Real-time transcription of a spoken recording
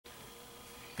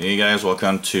Hey guys,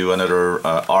 welcome to another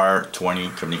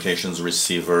R20 communications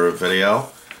receiver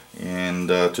video, and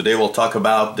today we'll talk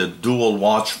about the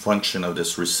Dualwatch function of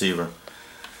this receiver.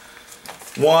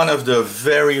 One of the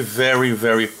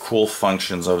very cool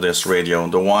functions of this radio,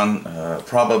 the one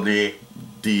probably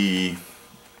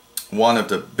one of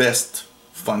the best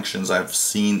functions I've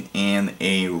seen in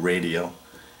a radio,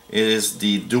 is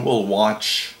the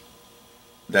Dualwatch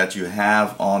that you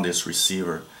have on this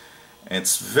receiver.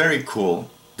 It's very cool.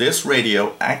 This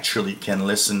radio actually can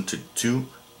listen to two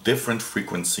different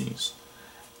frequencies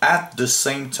at the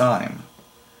same time.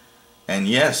 And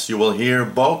yes, you will hear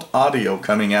both audio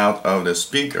coming out of the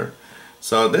speaker.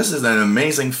 So this is an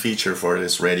amazing feature for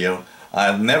this radio.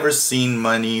 I've never seen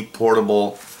many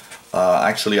portable,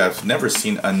 actually I've never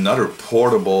seen another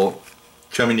portable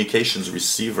communications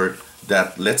receiver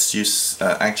that lets you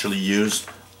actually use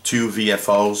two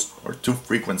VFOs or two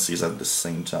frequencies at the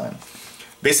same time.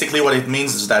 Basically what it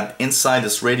means is that inside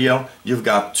this radio you've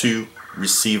got two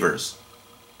receivers.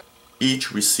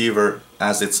 Each receiver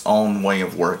has its own way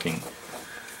of working.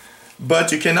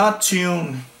 But you cannot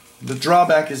tune, the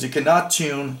drawback is you cannot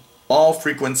tune all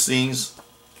frequencies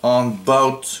on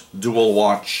both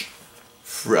Dualwatch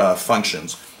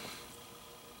functions.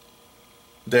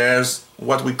 There's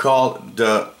what we call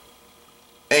the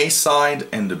A side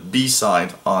and the B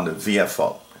side on the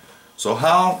VFO. So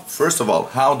first of all,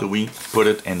 how do we put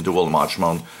it in Dualwatch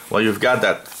mode? Well, you've got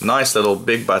that nice little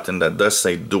big button that does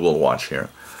say Dualwatch here.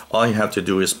 All you have to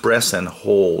do is press and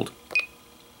hold.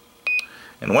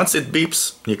 And once it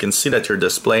beeps, you can see that your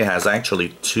display has actually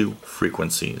two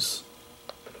frequencies.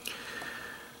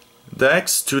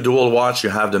 Next to Dualwatch, you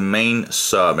have the main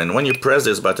sub. And when you press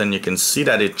this button, you can see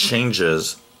that it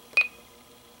changes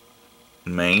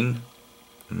main.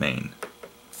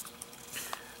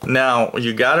 Now,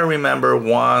 you gotta remember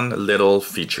one little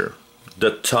feature. The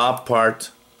top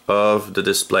part of the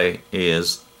display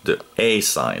is the A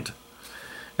side,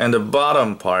 and the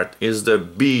bottom part is the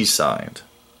B side.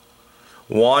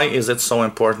 Why is it so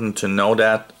important to know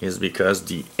that? Is because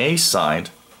the A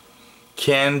side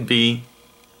can be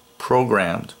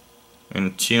programmed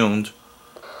and tuned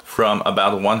from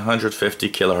about 150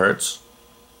 kilohertz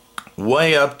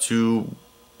way up to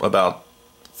about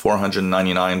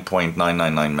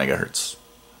 499.999 megahertz.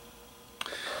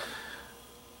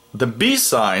 The B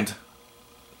side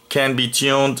can be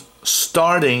tuned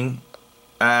starting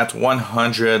at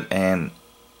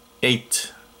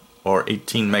 108 or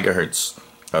 18 megahertz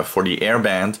for the air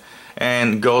band,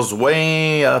 and goes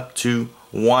way up to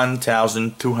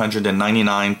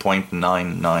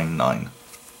 1299.999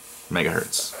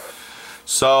 megahertz.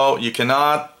 So you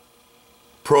cannot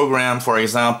program, for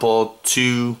example,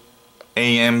 two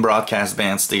AM broadcast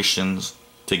band stations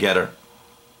together,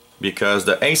 because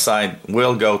the A side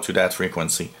will go to that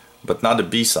frequency, but not the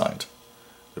B side.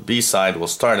 The B side will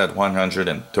start at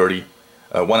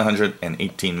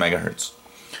 118 megahertz.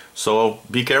 So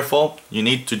be careful. You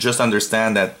need to just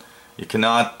understand that you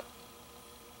cannot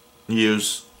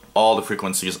use all the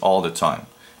frequencies all the time.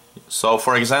 So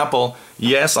for example,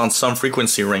 yes, on some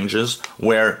frequency ranges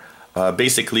where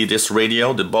basically this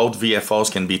radio, both VFOs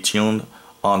can be tuned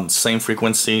on the same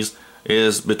frequencies,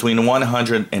 is between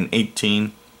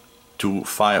 118 to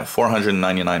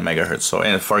 499 megahertz. So,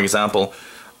 and for example,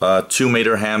 2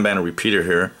 meter ham band repeater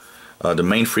here, the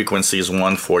main frequency is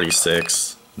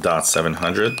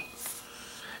 146.700,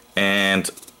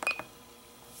 and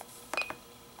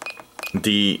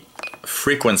the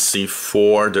frequency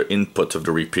for the input of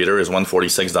the repeater is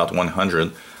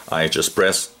 146.100. I just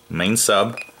press main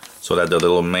sub so that the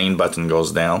little main button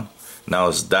goes down.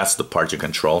 Now that's the part you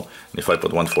control. If I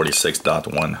put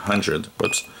 146.100,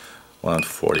 whoops,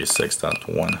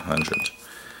 146.100,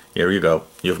 here you go.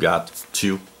 You've got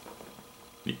two,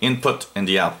 the input and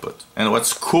the output. And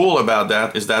what's cool about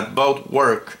that is that both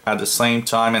work at the same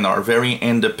time and are very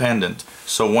independent.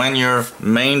 So when your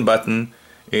main button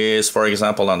is, for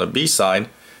example, on the B side,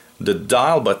 the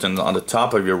dial button on the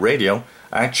top of your radio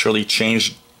actually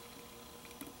change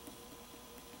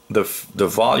the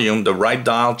volume. The right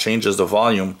dial changes the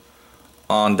volume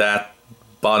on that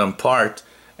bottom part,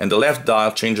 and the left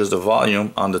dial changes the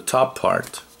volume on the top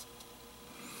part.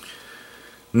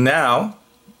 Now,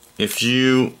 if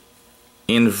you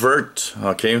invert,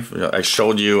 okay, I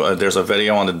showed you, there's a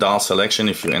video on the dial selection.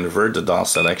 If you invert the dial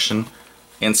selection,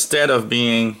 instead of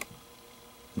being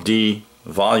the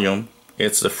volume,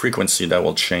 it's the frequency that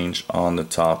will change on the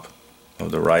top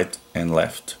of the right and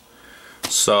left.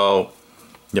 So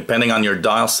depending on your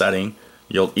dial setting,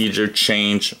 you'll either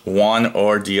change one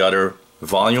or the other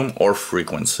volume or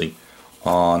frequency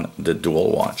on the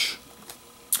Dualwatch.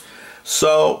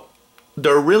 So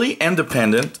they're really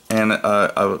independent, and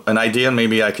an idea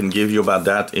maybe I can give you about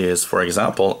that is, for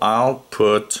example, I'll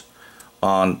put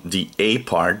on the A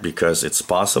part because it's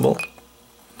possible.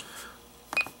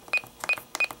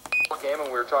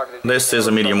 This is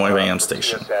a medium wave AM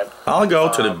station. I'll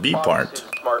go to the B part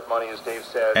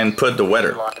and put the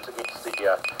weather.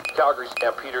 Calgary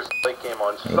Stampeders late game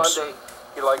on Sunday.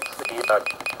 He likes the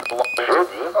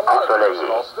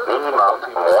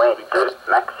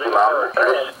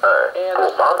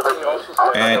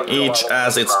and each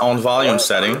has its own volume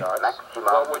setting.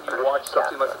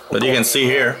 But you can see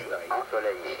here,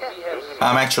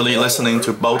 I'm actually listening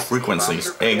to both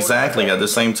frequencies exactly at the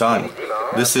same time.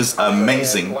 This is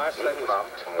amazing.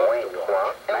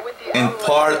 And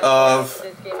part of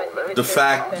the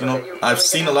fact, you know, I've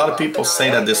seen a lot of people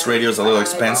say that this radio is a little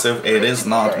expensive. It is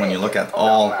not when you look at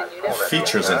all the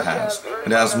features it has.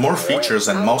 It has more features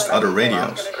than most other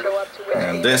radios.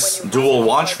 And this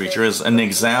Dualwatch feature is an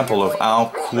example of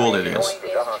how cool it is.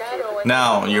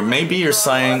 Now, maybe you're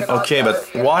saying, okay, but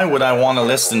why would I want to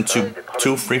listen to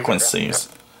two frequencies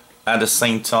at the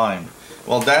same time?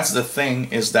 Well, that's the thing,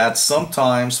 is that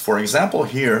sometimes, for example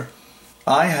here,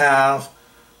 I have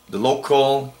the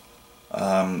local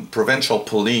provincial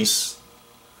police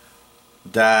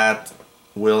that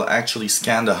will actually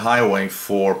scan the highway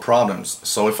for problems.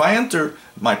 So if I enter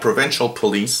my provincial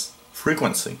police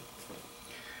frequency,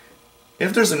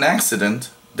 if there's an accident,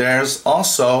 there's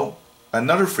also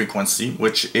another frequency,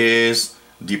 which is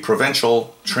the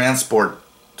Provincial Transport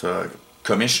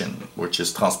Commission, which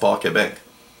is Transport Québec.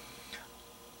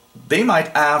 They might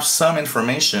have some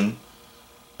information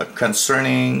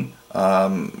concerning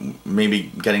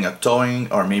maybe getting a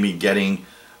towing, or maybe getting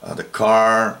the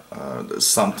car,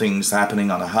 something's happening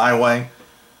on the highway.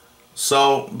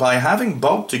 So by having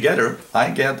both together,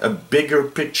 I get a bigger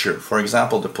picture. For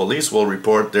example, the police will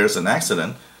report there's an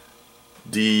accident.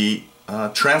 The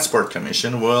Transport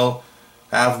Commission will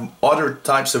have other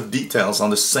types of details on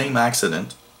the same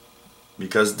accident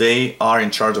because they are in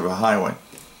charge of a highway.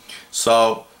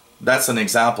 So that's an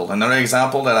example. Another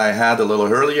example that I had a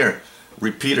little earlier,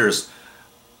 repeaters.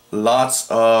 Lots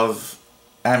of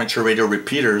amateur radio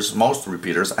repeaters, most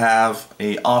repeaters have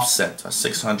a offset, a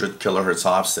 600 kilohertz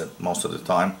offset most of the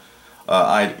time,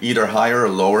 either higher or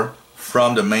lower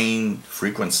from the main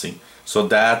frequency. So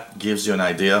that gives you an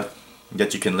idea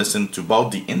that you can listen to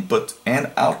both the input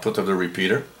and output of the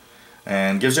repeater,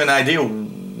 and gives you an idea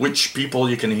which people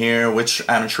you can hear, which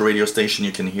amateur radio station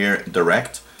you can hear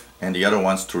direct, and the other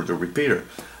ones through the repeater.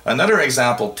 Another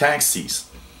example, taxis.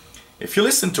 If you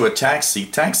listen to a taxi,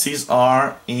 taxis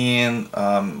are in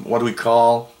what we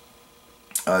call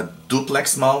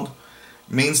duplex mode.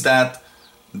 Means that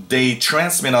they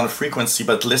transmit on a frequency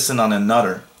but listen on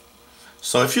another.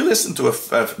 So if you listen to a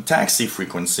taxi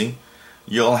frequency,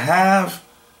 you'll have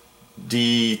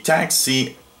the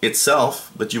taxi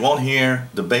itself, but you won't hear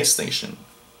the base station.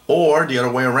 Or the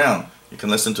other way around. You can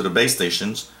listen to the base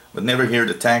stations, but never hear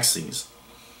the taxis.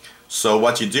 So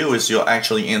what you do is you'll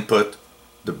actually input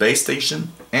the base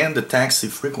station and the taxi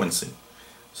frequency.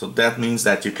 So that means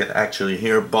that you can actually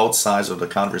hear both sides of the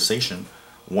conversation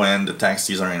when the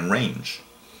taxis are in range.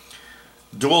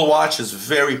 Dualwatch is a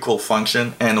very cool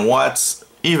function, and what's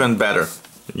even better,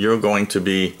 you're going to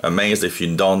be amazed if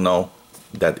you don't know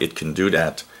that it can do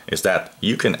that, is that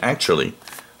you can actually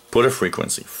put a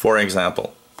frequency. For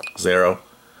example, 0,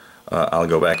 I'll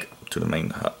go back to the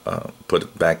main, put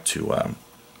it back to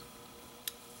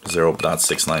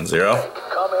 0.690.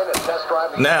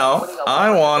 Now I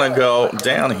want to go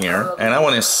down here and I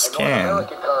want to scan.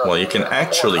 Well, you can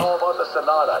actually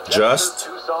just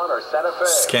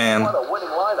scan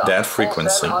that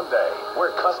frequency.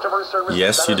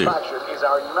 Yes, you do.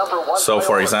 So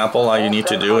for example, all you need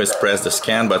to do is press the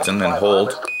scan button and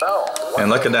hold, and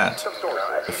look at that.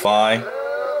 If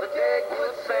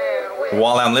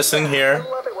while I'm listening here,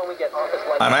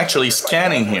 I'm actually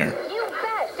scanning here.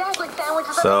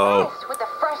 So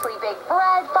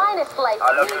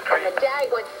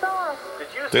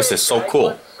this is so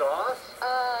cool.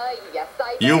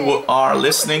 You are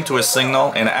listening to a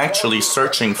signal and actually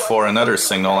searching for another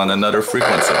signal on another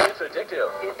frequency.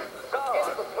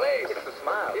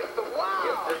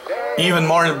 Even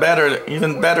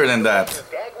better than that.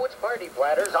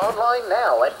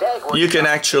 You can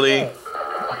actually,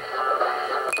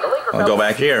 I'll go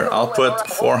back here, I'll put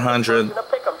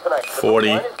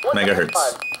 440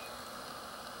 megahertz.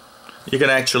 You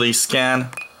can actually scan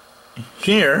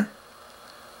here,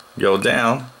 go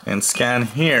down and scan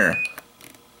here.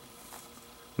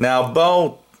 Now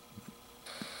both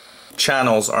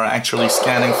channels are actually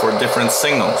scanning for different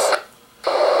signals.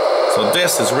 So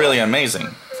this is really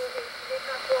amazing.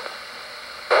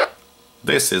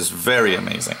 This is very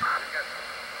amazing.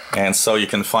 And so you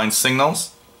can find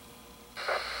signals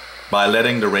by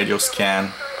letting the radio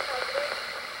scan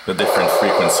the different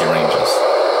frequency ranges.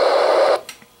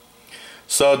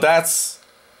 So that's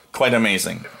quite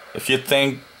amazing. If you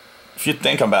think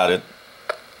about it,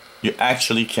 you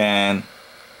actually can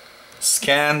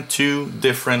scan 2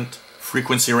 different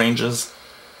frequency ranges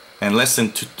and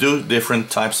listen to 2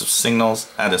 different types of signals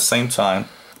at the same time.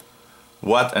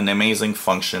 What an amazing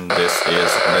function this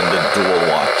is in the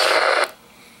Dualwatch.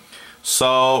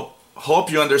 So, hope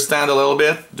you understand a little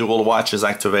bit. Dualwatch is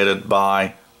activated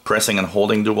by pressing and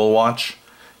holding Dualwatch.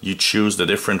 You choose the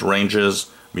different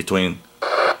ranges between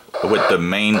with the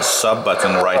main sub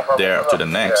button right there to the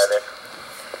next.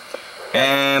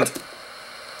 And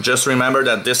just remember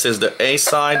that this is the A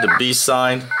side, the B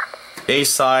side. A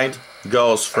side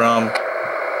goes from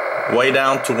way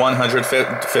down to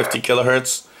 150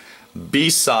 kilohertz. B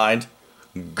side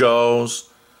goes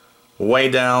way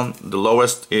down. The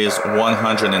lowest is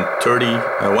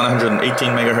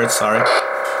 118 megahertz, sorry.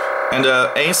 And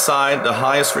the A side, the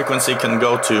highest frequency can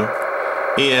go to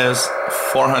is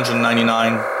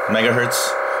 499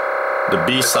 megahertz. The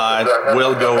B side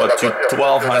will go up to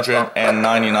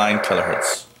 1299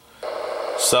 kilohertz.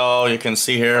 So you can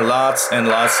see here lots and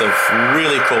lots of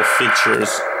really cool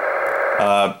features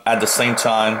at the same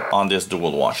time on this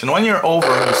Dualwatch. And when you're over,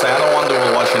 you say, I don't want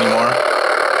Dualwatch anymore.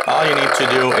 All you need to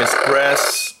do is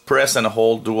press and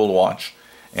hold Dualwatch,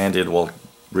 and it will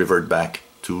revert back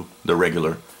to the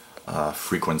regular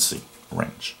frequency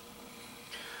range.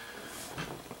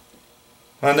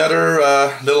 Another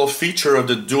little feature of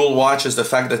the Dualwatch is the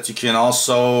fact that you can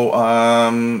also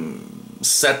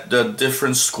set the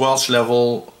different squelch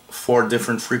level for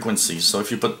different frequencies. So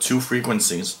if you put 2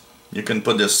 frequencies, you can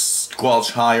put this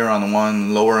squelch higher on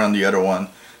one, lower on the other one.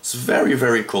 It's very,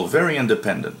 very cool, very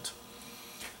independent.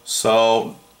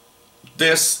 So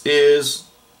this is,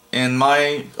 in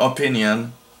my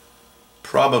opinion,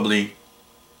 probably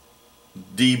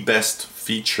the best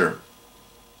feature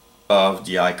of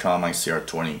the Icom IC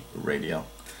R20 radio.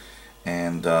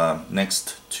 And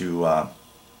next to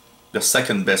the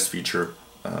second best feature,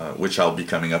 which I'll be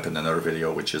coming up in another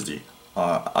video, which is the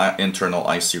internal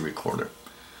IC recorder.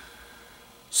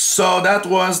 So that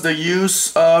was the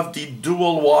use of the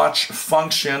Dualwatch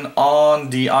function on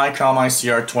the Icom IC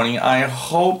R20. I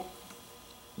hope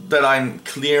that I'm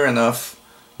clear enough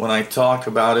when I talk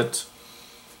about it.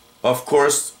 Of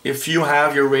course, if you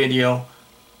have your radio,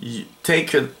 you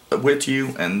take it with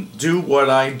you and do what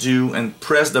I do and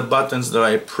press the buttons that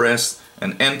I press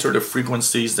and enter the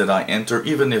frequencies that I enter,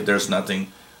 even if there's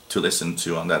nothing to listen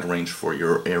to on that range for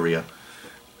your area.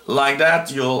 Like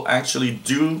that, you'll actually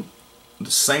do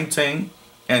the same thing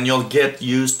and you'll get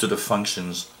used to the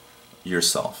functions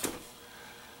yourself.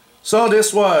 So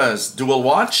this was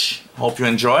Dualwatch. Hope you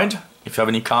enjoyed. If you have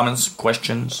any comments,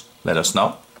 questions, let us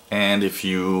know. And if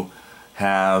you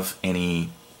have any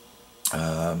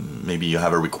maybe you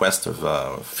have a request of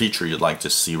a feature you'd like to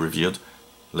see reviewed,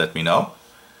 let me know.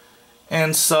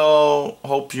 And so,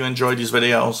 hope you enjoyed these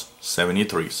videos.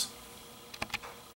 73s.